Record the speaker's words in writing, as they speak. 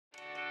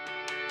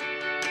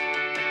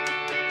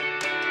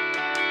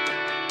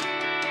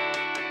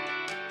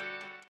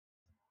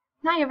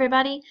Hi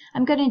everybody,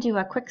 I'm going to do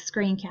a quick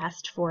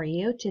screencast for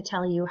you to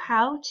tell you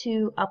how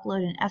to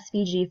upload an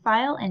SVG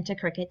file into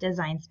Cricut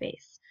Design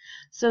Space.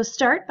 So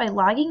start by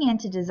logging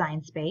into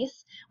Design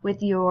Space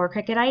with your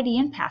Cricut ID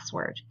and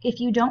password. If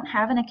you don't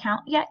have an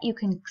account yet, you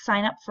can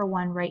sign up for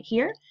one right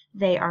here.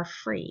 They are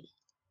free.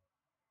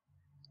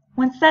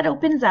 Once that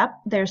opens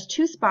up, there's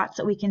two spots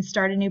that we can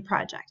start a new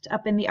project,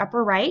 up in the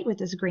upper right with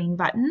this green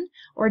button,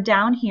 or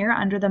down here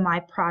under the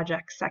My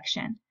Projects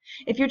section.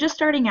 If you're just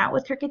starting out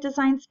with Cricut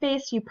Design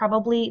Space,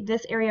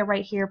 this area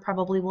right here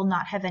probably will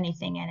not have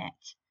anything in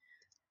it.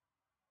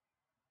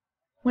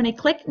 When I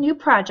click New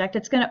Project,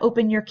 it's going to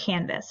open your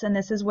canvas, and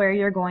this is where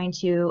you're going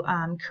to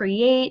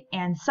create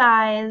and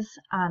size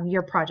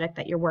your project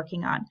that you're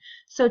working on.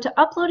 So to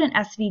upload an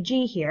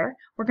SVG here,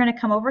 we're going to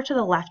come over to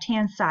the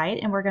left-hand side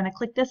and we're going to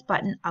click this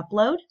button,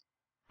 Upload,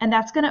 and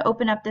that's going to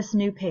open up this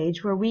new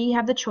page where we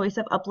have the choice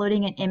of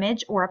uploading an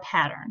image or a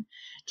pattern.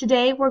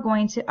 Today we're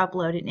going to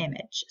upload an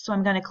image. So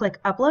I'm going to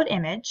click Upload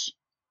Image,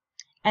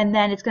 and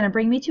then it's going to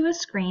bring me to a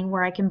screen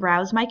where I can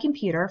browse my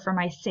computer for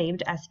my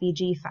saved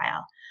SVG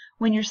file.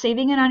 When you're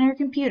saving it on your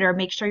computer,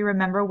 make sure you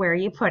remember where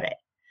you put it.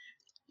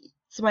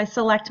 So I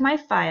select my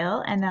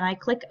file and then I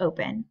click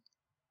Open.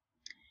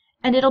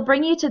 And it'll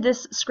bring you to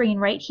this screen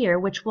right here,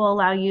 which will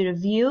allow you to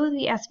view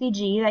the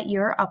SVG that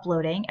you're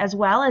uploading, as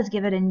well as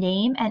give it a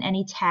name and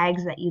any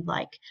tags that you'd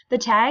like. The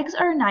tags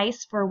are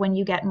nice for when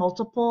you get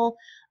multiple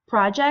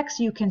projects,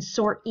 you can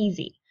sort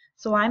easy.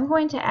 So I'm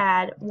going to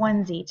add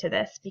onesie to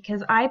this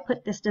because I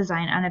put this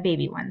design on a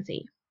baby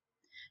onesie.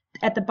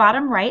 At the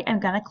bottom right, I'm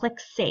going to click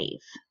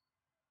Save.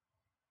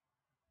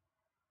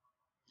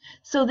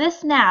 So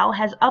this now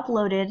has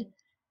uploaded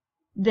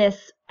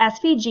this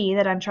SVG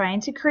that I'm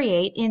trying to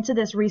create into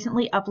this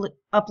recently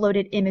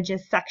uploaded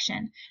images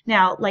section.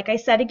 Now, like I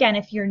said again,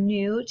 if you're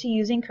new to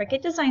using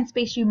Cricut Design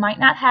Space, you might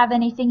not have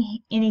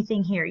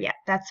anything here yet.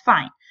 That's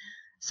fine.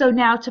 So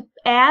now to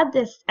add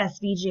this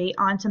SVG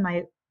onto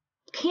my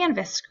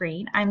canvas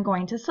screen, I'm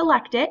going to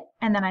select it,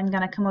 and then I'm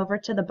going to come over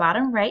to the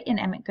bottom right and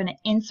I'm going to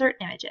insert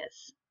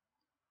images.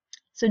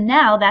 So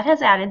now that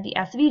has added the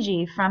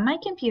SVG from my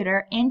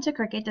computer into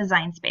Cricut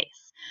Design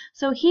Space.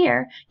 So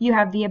here you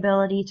have the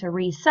ability to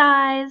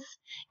resize.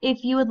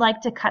 If you would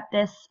like to cut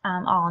this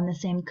all in the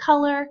same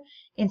color,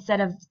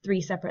 instead of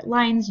 3 separate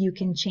lines, you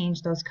can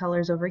change those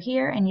colors over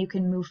here and you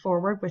can move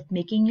forward with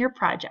making your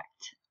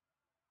project.